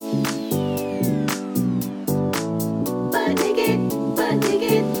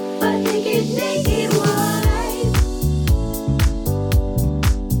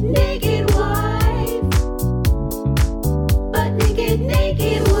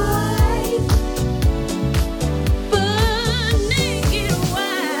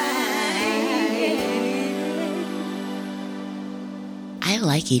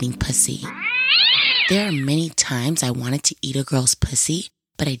like eating pussy. There are many times I wanted to eat a girl's pussy,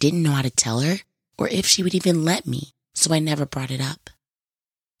 but I didn't know how to tell her or if she would even let me, so I never brought it up.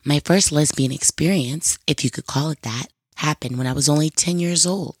 My first lesbian experience, if you could call it that, happened when I was only 10 years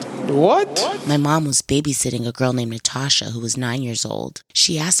old. What? My mom was babysitting a girl named Natasha who was 9 years old.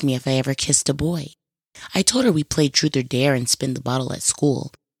 She asked me if I ever kissed a boy. I told her we played truth or dare and spin the bottle at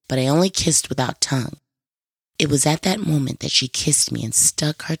school, but I only kissed without tongue. It was at that moment that she kissed me and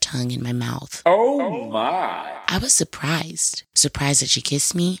stuck her tongue in my mouth. Oh my. I was surprised. Surprised that she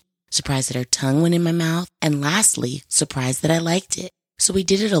kissed me, surprised that her tongue went in my mouth, and lastly, surprised that I liked it. So we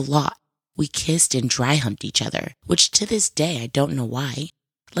did it a lot. We kissed and dry humped each other, which to this day I don't know why.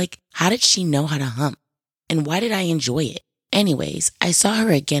 Like, how did she know how to hump? And why did I enjoy it? Anyways, I saw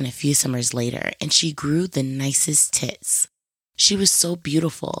her again a few summers later, and she grew the nicest tits. She was so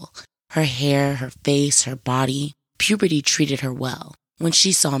beautiful. Her hair, her face, her body. Puberty treated her well. When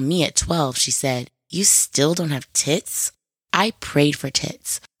she saw me at 12, she said, "You still don't have tits?" I prayed for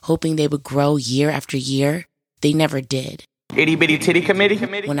tits, hoping they would grow year after year. They never did. Itty bitty titty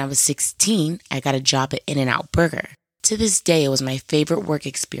committee? When I was 16, I got a job at In-N-Out Burger. To this day, it was my favorite work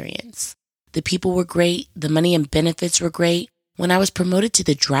experience. The people were great. The money and benefits were great. When I was promoted to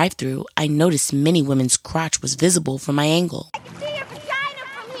the drive-thru, I noticed many women's crotch was visible from my angle. I can see your vagina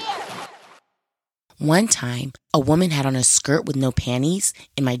from here. One time, a woman had on a skirt with no panties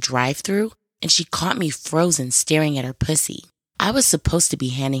in my drive-thru, and she caught me frozen staring at her pussy. I was supposed to be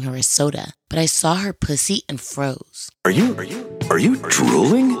handing her a soda, but I saw her pussy and froze. Are you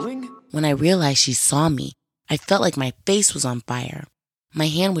drooling? When I realized she saw me, I felt like my face was on fire. My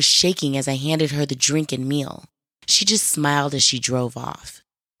hand was shaking as I handed her the drink and meal. She just smiled as she drove off.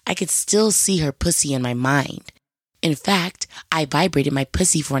 I could still see her pussy in my mind. In fact, I vibrated my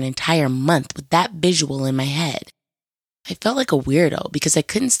pussy for an entire month with that visual in my head. I felt like a weirdo because I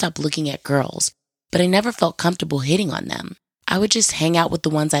couldn't stop looking at girls, but I never felt comfortable hitting on them. I would just hang out with the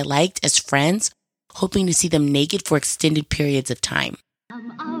ones I liked as friends, hoping to see them naked for extended periods of time.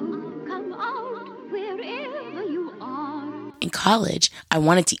 Come out, wherever you are. In college, I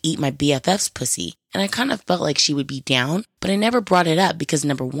wanted to eat my BFF's pussy, and I kind of felt like she would be down, but I never brought it up because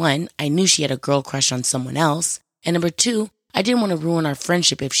number one, I knew she had a girl crush on someone else, and number two, I didn't want to ruin our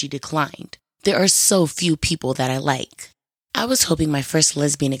friendship if she declined. There are so few people that I like. I was hoping my first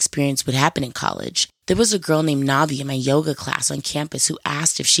lesbian experience would happen in college. There was a girl named Navi in my yoga class on campus who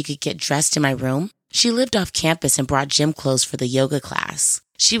asked if she could get dressed in my room. She lived off campus and brought gym clothes for the yoga class.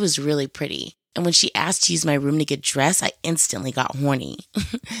 She was really pretty. And when she asked to use my room to get dressed, I instantly got horny.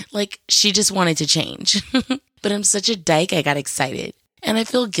 Like, she just wanted to change. But I'm such a dyke, I got excited. And I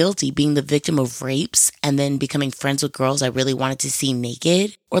feel guilty being the victim of rapes and then becoming friends with girls I really wanted to see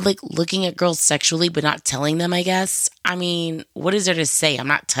naked. Or like looking at girls sexually but not telling them, I guess. I mean, what is there to say? I'm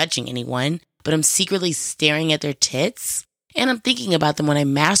not touching anyone, but I'm secretly staring at their tits. And I'm thinking about them when I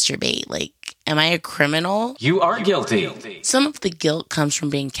masturbate. Like, am I a criminal? You are guilty. Some of the guilt comes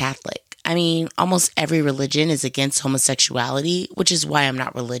from being Catholic. I mean, almost every religion is against homosexuality, which is why I'm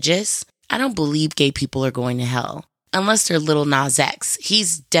not religious. I don't believe gay people are going to hell. Unless they're Lil Nas X.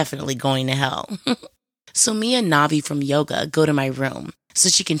 He's definitely going to hell. So me and Navi from yoga go to my room so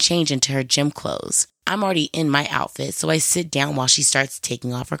she can change into her gym clothes. I'm already in my outfit, so I sit down while she starts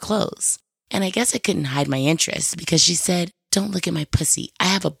taking off her clothes. And I guess I couldn't hide my interest because she said, "Don't look at my pussy. I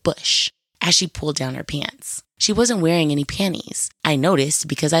have a bush," as she pulled down her pants. She wasn't wearing any panties. I noticed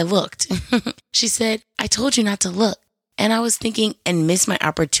because I looked. She said, "I told you not to look." And I was thinking, and miss my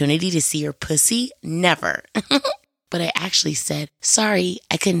opportunity to see her pussy? Never. But I actually said, "Sorry,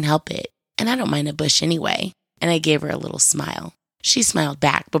 I couldn't help it. And I don't mind a bush anyway." And I gave her a little smile. She smiled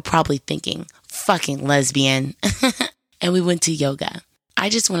back, but probably thinking, "Fucking lesbian." And we went to yoga. I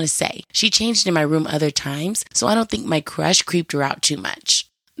just want to say, she changed in my room other times, so I don't think my crush creeped her out too much.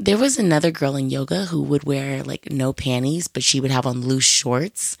 There was another girl in yoga who would wear like no panties, but she would have on loose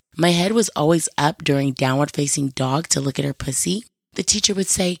shorts. My head was always up during downward facing dog to look at her pussy. The teacher would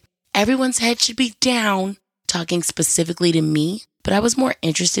say, "Everyone's head should be down," talking specifically to me, but I was more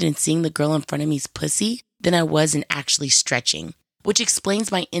interested in seeing the girl in front of me's pussy than I was in actually stretching, which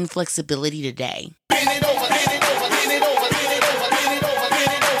explains my inflexibility today.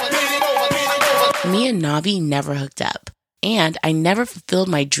 Me and Navi never hooked up, and I never fulfilled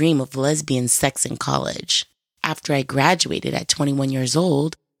my dream of lesbian sex in college. After I graduated at 21 years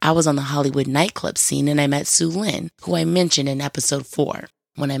old, I was on the Hollywood nightclub scene and I met Sue Lynn, who I mentioned in episode 4.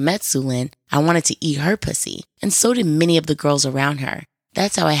 When I met Sue Lynn, I wanted to eat her pussy, and so did many of the girls around her.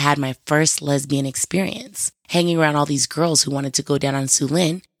 That's how I had my first lesbian experience. Hanging around all these girls who wanted to go down on Sue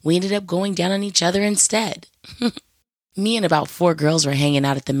Lynn, we ended up going down on each other instead. Me and about 4 girls were hanging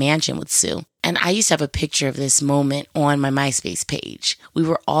out at the mansion with Sue, and I used to have a picture of this moment on my MySpace page. We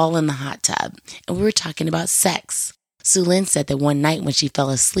were all in the hot tub, and we were talking about sex. Sue Lynn said that one night when she fell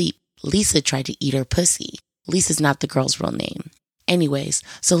asleep, Lisa tried to eat her pussy. Lisa's not the girl's real name. Anyways,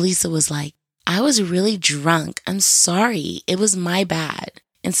 so Lisa was like, I was really drunk. I'm sorry. It was my bad.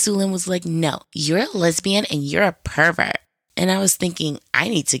 And Sue Lynn was like, no, you're a lesbian and you're a pervert. And I was thinking, I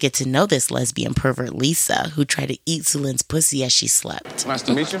need to get to know this lesbian pervert Lisa who tried to eat Sue Lynn's pussy as she slept. Nice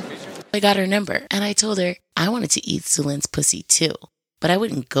to meet you. I got her number and I told her I wanted to eat Sue Lynn's pussy too, but I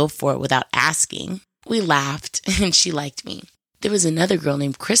wouldn't go for it without asking. We laughed and she liked me. There was another girl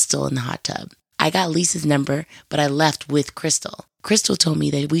named Crystal in the hot tub. I got Lisa's number, but I left with Crystal. Crystal told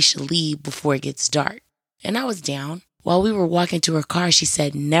me that we should leave before it gets dark, and I was down. While we were walking to her car, she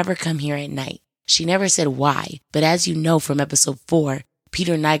said, never come here at night. She never said why, but as you know from episode 4,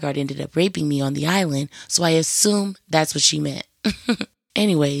 Peter Nygaard ended up raping me on the island, so I assume that's what she meant.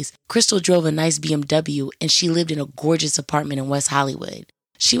 Anyways, Crystal drove a nice BMW, and she lived in a gorgeous apartment in West Hollywood.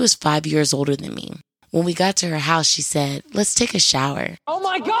 She was 5 years older than me. When we got to her house, she said, let's take a shower. Oh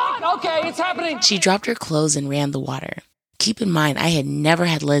my God! Okay, it's happening! She dropped her clothes and ran the water. Keep in mind, I had never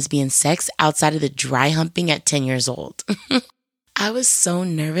had lesbian sex outside of the dry humping at 10 years old. I was so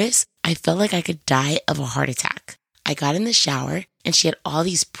nervous, I felt like I could die of a heart attack. I got in the shower, and she had all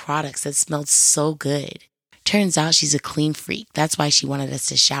these products that smelled so good. Turns out she's a clean freak. That's why she wanted us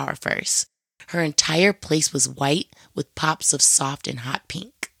to shower first. Her entire place was white with pops of soft and hot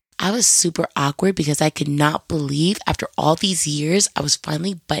pink. I was super awkward because I could not believe after all these years I was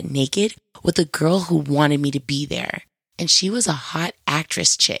finally butt naked with a girl who wanted me to be there. And she was a hot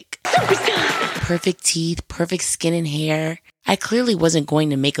actress chick. Perfect teeth, perfect skin and hair. I clearly wasn't going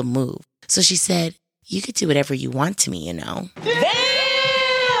to make a move. So she said, you could do whatever you want to me, you know.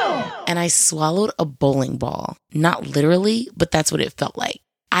 Damn! And I swallowed a bowling ball. Not literally, but that's what it felt like.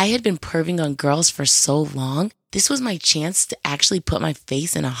 I had been perving on girls for so long. This was my chance to actually put my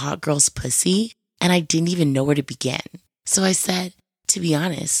face in a hot girl's pussy, and I didn't even know where to begin. So I said, to be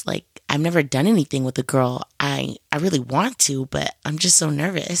honest, like, I've never done anything with a girl. I really want to, but I'm just so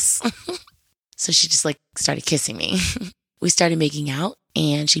nervous. So she just started kissing me. We started making out,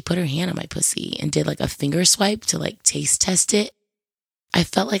 and she put her hand on my pussy and did a finger swipe to taste test it. I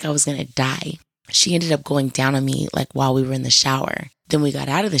felt like I was going to die. She ended up going down on me while we were in the shower. Then we got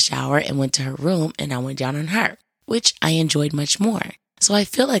out of the shower and went to her room, and I went down on her, which I enjoyed much more. So I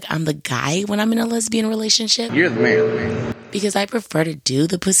feel like I'm the guy when I'm in a lesbian relationship. You're the man. Because I prefer to do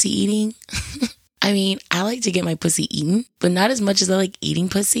the pussy eating. I mean, I like to get my pussy eaten, but not as much as I like eating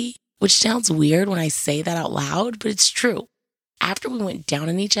pussy, which sounds weird when I say that out loud, but it's true. After we went down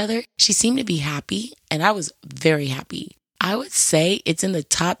on each other, she seemed to be happy, and I was very happy. I would say it's in the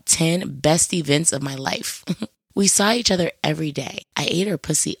top 10 best events of my life. We saw each other every day. I ate her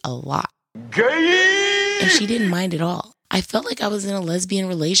pussy a lot. Gay! And she didn't mind at all. I felt like I was in a lesbian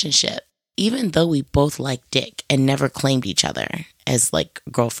relationship, even though we both liked dick and never claimed each other as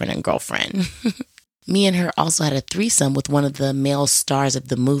girlfriend and girlfriend. Me and her also had a threesome with one of the male stars of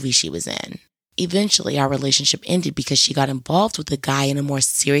the movie she was in. Eventually, our relationship ended because she got involved with a guy in a more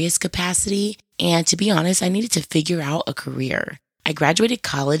serious capacity. And to be honest, I needed to figure out a career. I graduated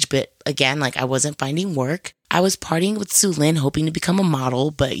college, but again, I wasn't finding work. I was partying with Sue Lynn, hoping to become a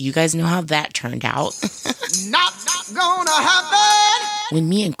model, but you guys know how that turned out. Not gonna happen! When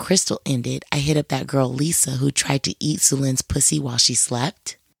me and Crystal ended, I hit up that girl Lisa who tried to eat Sue Lynn's pussy while she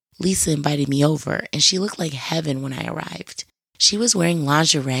slept. Lisa invited me over, and she looked like heaven when I arrived. She was wearing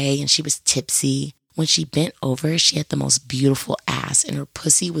lingerie, and she was tipsy. When she bent over, she had the most beautiful ass, and her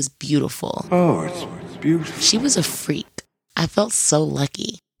pussy was beautiful. Oh, it's beautiful. She was a freak. I felt so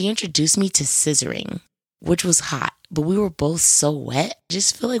lucky. She introduced me to scissoring, which was hot, but we were both so wet. I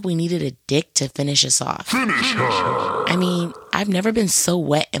just feel like we needed a dick to finish us off. Finish her. I mean, I've never been so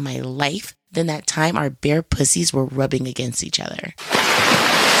wet in my life than that time our bare pussies were rubbing against each other.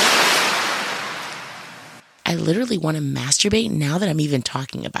 I literally want to masturbate now that I'm even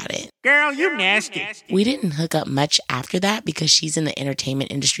talking about it. Girl, you nasty. We didn't hook up much after that because she's in the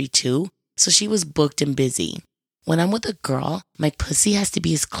entertainment industry too, so she was booked and busy. When I'm with a girl, my pussy has to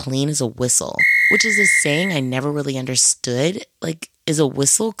be as clean as a whistle, which is a saying I never really understood. Is a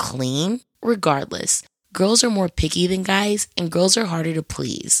whistle clean? Regardless, girls are more picky than guys, and girls are harder to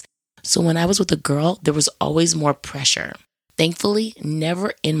please. So when I was with a girl, there was always more pressure. Thankfully,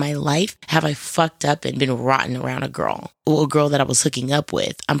 never in my life have I fucked up and been rotten around a girl. Or a girl that I was hooking up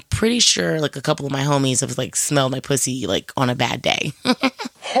with. I'm pretty sure a couple of my homies have smelled my pussy on a bad day.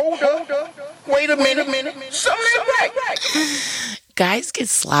 Hold up. Wait a minute. Something ain't right. Guys get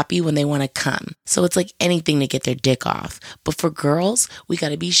sloppy when they want to come, so it's like anything to get their dick off. But for girls, we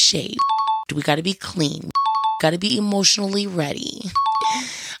gotta be shaved. We gotta be clean. Gotta be emotionally ready.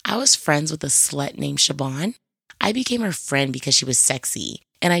 I was friends with a slut named Siobhan. I became her friend because she was sexy,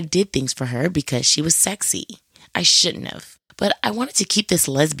 and I did things for her because she was sexy. I shouldn't have, but I wanted to keep this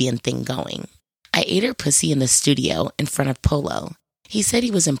lesbian thing going. I ate her pussy in the studio in front of Polo. He said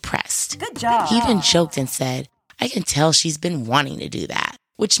he was impressed. Good job. He even joked and said, I can tell she's been wanting to do that,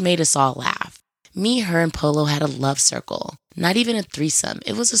 which made us all laugh. Me, her, and Polo had a love circle. Not even a threesome,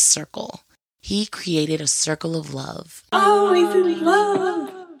 it was a circle. He created a circle of love. Always in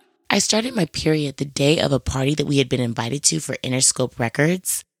love. I started my period the day of a party that we had been invited to for Interscope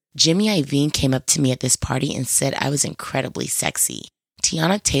Records. Jimmy Iovine came up to me at this party and said I was incredibly sexy.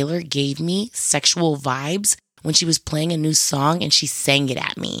 Tiana Taylor gave me sexual vibes when she was playing a new song and she sang it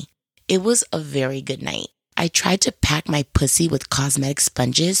at me. It was a very good night. I tried to pack my pussy with cosmetic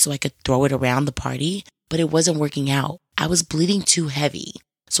sponges so I could throw it around the party, but it wasn't working out. I was bleeding too heavy,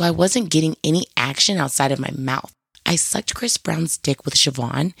 so I wasn't getting any action outside of my mouth. I sucked Chris Brown's dick with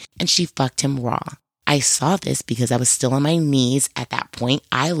Siobhan and she fucked him raw. I saw this because I was still on my knees at that point,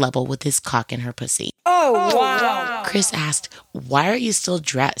 eye level with his cock in her pussy. Oh, wow. Chris asked, why are you still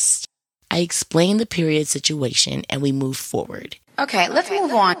dressed? I explained the period situation and we moved forward. Okay, let's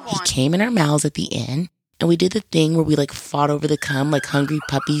move on. He came in our mouths at the end and we did the thing where we fought over the cum like hungry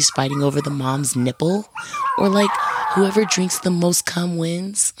puppies fighting over the mom's nipple, or whoever drinks the most cum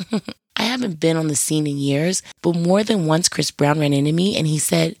wins. I haven't been on the scene in years, but more than once Chris Brown ran into me and he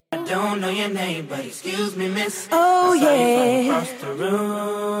said, I don't know your name, but excuse me, miss. Oh, yeah.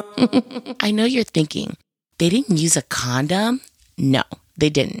 I know you're thinking, they didn't use a condom? No, they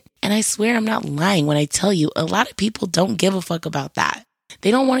didn't. And I swear I'm not lying when I tell you a lot of people don't give a fuck about that. They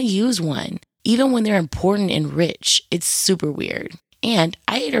don't want to use one, even when they're important and rich. It's super weird. And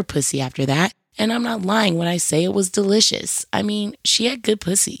I ate her pussy after that, and I'm not lying when I say it was delicious. I mean, she had good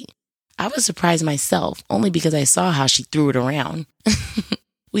pussy. I was surprised myself, only because I saw how she threw it around.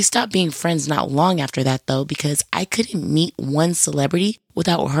 We stopped being friends not long after that, though, because I couldn't meet one celebrity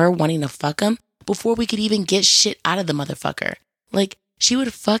without her wanting to fuck him before we could even get shit out of the motherfucker. She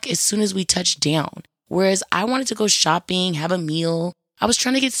would fuck as soon as we touched down, whereas I wanted to go shopping, have a meal. I was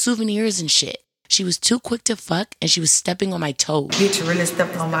trying to get souvenirs and shit. She was too quick to fuck and she was stepping on my toes. Bitch really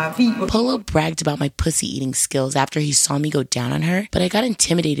stepped on my feet. Polo bragged about my pussy eating skills after he saw me go down on her, but I got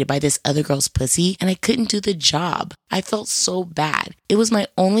intimidated by this other girl's pussy and I couldn't do the job. I felt so bad. It was my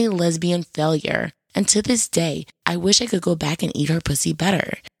only lesbian failure. And to this day, I wish I could go back and eat her pussy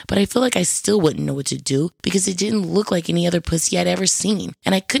better. But I feel like I still wouldn't know what to do because it didn't look like any other pussy I'd ever seen.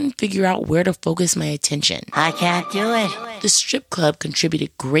 And I couldn't figure out where to focus my attention. I can't do it. The strip club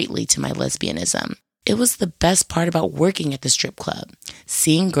contributed greatly to my lesbianism. It was the best part about working at the strip club.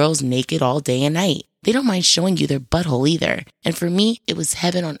 Seeing girls naked all day and night. They don't mind showing you their butthole either. And for me, it was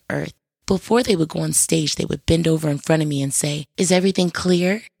heaven on earth. Before they would go on stage, they would bend over in front of me and say, "Is everything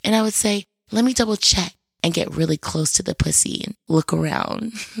clear?" And I would say, "Let me double check," and get really close to the pussy and look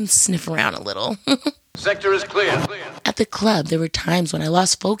around and sniff around a little. Sector is clear. At the club, there were times when I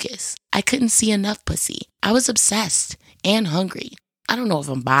lost focus. I couldn't see enough pussy. I was obsessed and hungry. I don't know if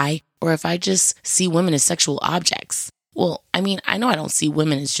I'm bi or if I just see women as sexual objects. Well, I mean, I know I don't see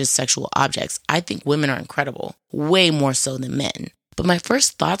women as just sexual objects. I think women are incredible, way more so than men. But my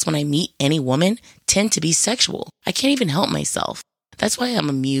first thoughts when I meet any woman tend to be sexual. I can't even help myself. That's why I'm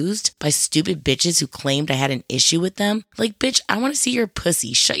amused by stupid bitches who claimed I had an issue with them. Like, bitch, I want to see your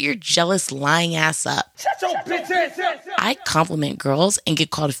pussy. Shut your jealous, lying ass up. Shut your bitch ass up. I compliment girls and get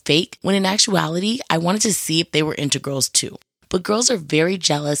called fake when in actuality, I wanted to see if they were into girls too. But girls are very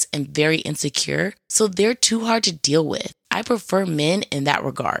jealous and very insecure, so they're too hard to deal with. I prefer men in that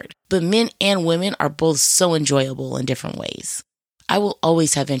regard. But men and women are both so enjoyable in different ways. I will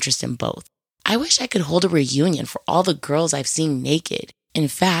always have interest in both. I wish I could hold a reunion for all the girls I've seen naked. In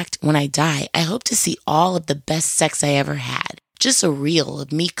fact, when I die, I hope to see all of the best sex I ever had. Just a reel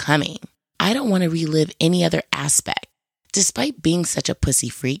of me coming. I don't want to relive any other aspect. Despite being such a pussy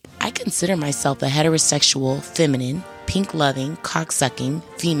freak, I consider myself a heterosexual, feminine, pink-loving, cock-sucking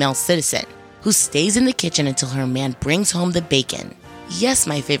female citizen who stays in the kitchen until her man brings home the bacon. Yes,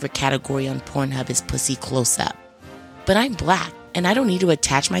 my favorite category on Pornhub is pussy close-up. But I'm black. And I don't need to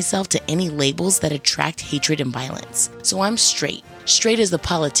attach myself to any labels that attract hatred and violence. So I'm straight. Straight as the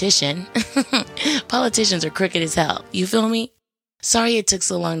politician. Politicians are crooked as hell. You feel me? Sorry it took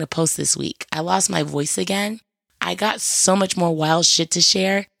so long to post this week. I lost my voice again. I got so much more wild shit to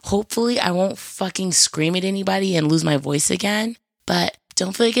share. Hopefully I won't fucking scream at anybody and lose my voice again. But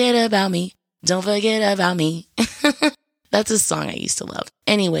don't forget about me. Don't forget about me. That's a song I used to love.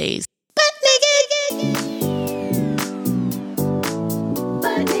 Anyways, butt naked.